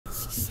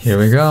Here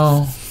we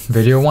go.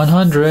 Video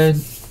 100.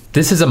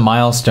 This is a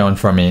milestone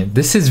for me.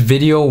 This is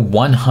video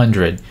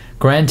 100.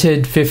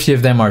 Granted, 50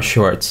 of them are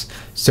shorts.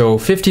 So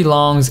 50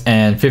 longs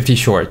and 50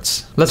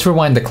 shorts. Let's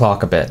rewind the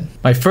clock a bit.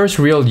 My first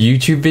real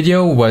YouTube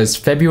video was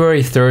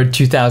February 3rd,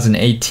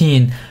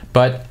 2018,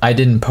 but I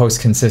didn't post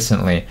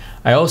consistently.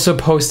 I also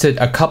posted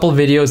a couple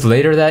videos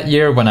later that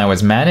year when I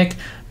was manic,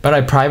 but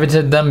I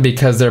privated them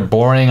because they're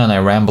boring and I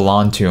ramble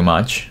on too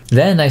much.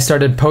 Then I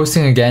started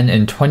posting again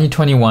in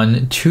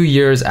 2021, 2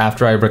 years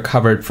after I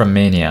recovered from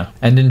mania.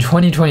 And in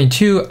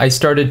 2022, I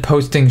started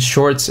posting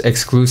shorts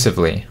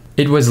exclusively.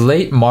 It was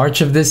late March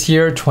of this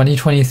year,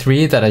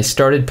 2023, that I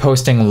started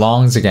posting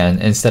longs again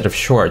instead of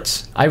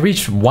shorts. I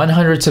reached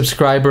 100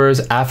 subscribers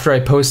after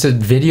I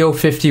posted video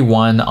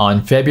 51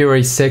 on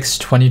February 6,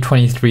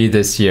 2023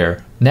 this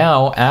year.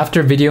 Now,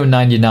 after video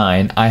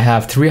 99, I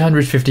have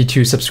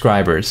 352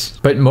 subscribers.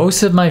 But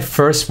most of my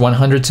first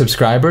 100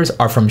 subscribers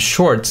are from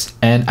shorts,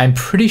 and I'm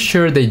pretty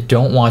sure they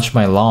don't watch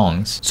my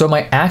longs. So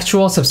my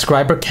actual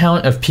subscriber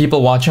count of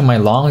people watching my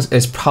longs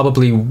is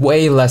probably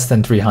way less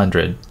than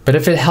 300. But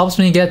if it helps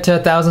me get to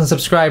 1,000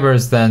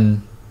 subscribers,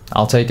 then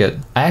I'll take it.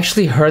 I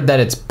actually heard that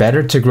it's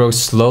better to grow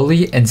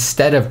slowly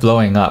instead of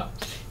blowing up.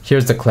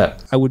 Here's the clip.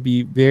 I would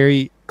be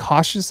very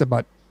cautious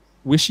about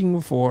wishing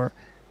for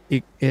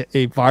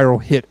a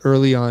viral hit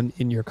early on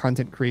in your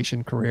content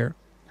creation career.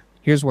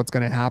 Here's what's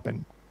going to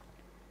happen.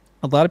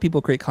 A lot of people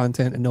create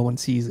content and no one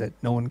sees it,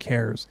 no one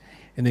cares,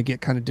 and they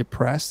get kind of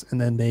depressed, and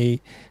then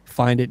they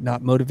find it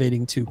not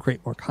motivating to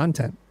create more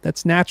content.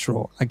 That's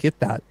natural. I get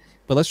that.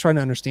 But let's try to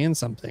understand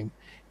something.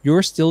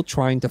 You're still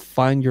trying to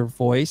find your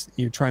voice.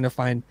 You're trying to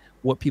find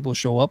what people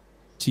show up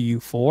to you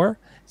for.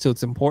 So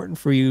it's important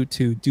for you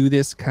to do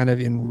this kind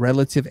of in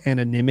relative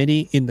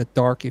anonymity, in the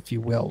dark, if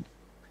you will.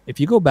 If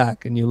you go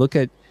back and you look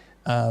at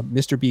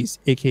Mr. Beast,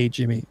 aka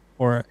Jimmy,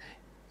 or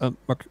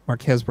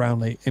Marquez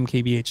Brownlee,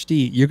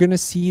 MKBHD, you're going to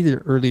see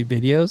their early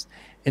videos,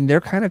 and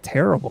they're kind of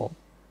terrible.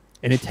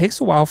 And it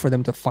takes a while for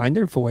them to find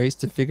their voice,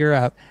 to figure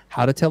out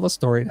how to tell a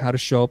story and how to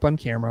show up on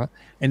camera.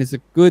 And it's a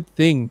good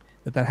thing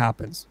that that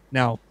happens.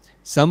 Now,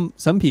 some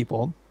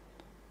people,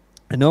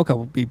 I know a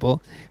couple of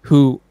people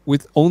who,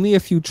 with only a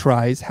few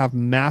tries, have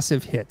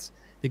massive hits.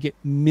 They get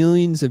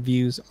millions of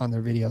views on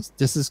their videos.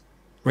 This is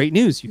great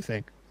news, you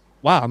think.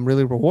 Wow, I'm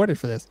really rewarded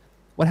for this.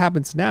 What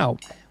happens now?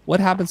 What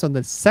happens on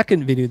the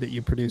second video that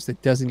you produce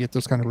that doesn't get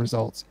those kind of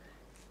results?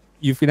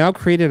 You've now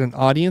created an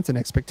audience, an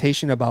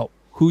expectation about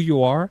who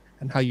you are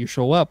and how you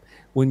show up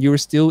when you're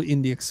still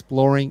in the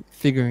exploring,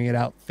 figuring it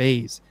out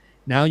phase.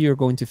 Now you're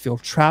going to feel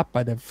trapped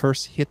by the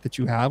first hit that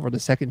you have, or the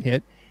second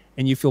hit,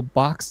 and you feel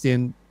boxed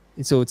in.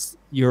 And so it's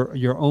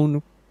your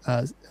own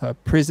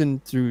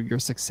prison through your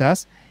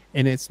success.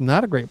 And it's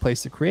not a great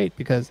place to create,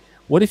 because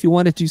what if you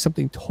want to do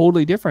something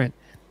totally different?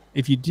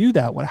 If you do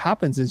that, what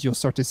happens is you'll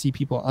start to see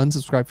people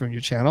unsubscribe from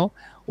your channel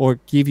or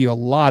give you a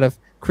lot of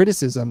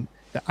criticism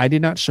that I did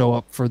not show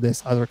up for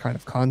this other kind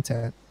of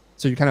content.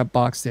 So you're kind of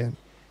boxed in.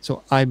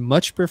 So I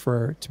much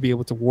prefer to be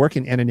able to work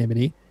in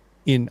anonymity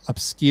in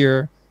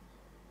obscure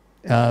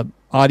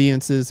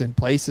audiences and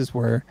places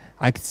where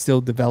I can still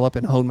develop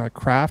and hone my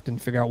craft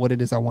and figure out what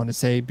it is I want to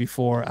say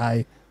before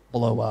I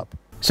blow up.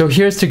 So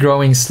here's to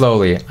growing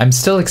slowly. I'm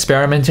still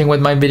experimenting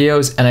with my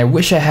videos, and I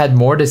wish I had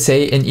more to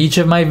say in each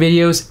of my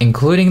videos,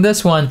 including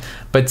this one,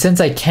 but since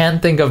I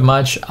can't think of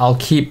much, I'll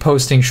keep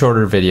posting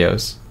shorter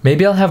videos.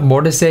 Maybe I'll have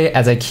more to say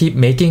as I keep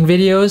making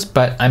videos,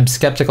 but I'm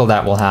skeptical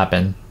that will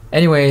happen.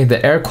 Anyway,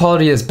 the air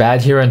quality is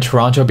bad here in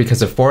Toronto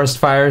because of forest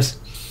fires.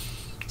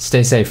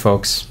 Stay safe,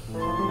 folks.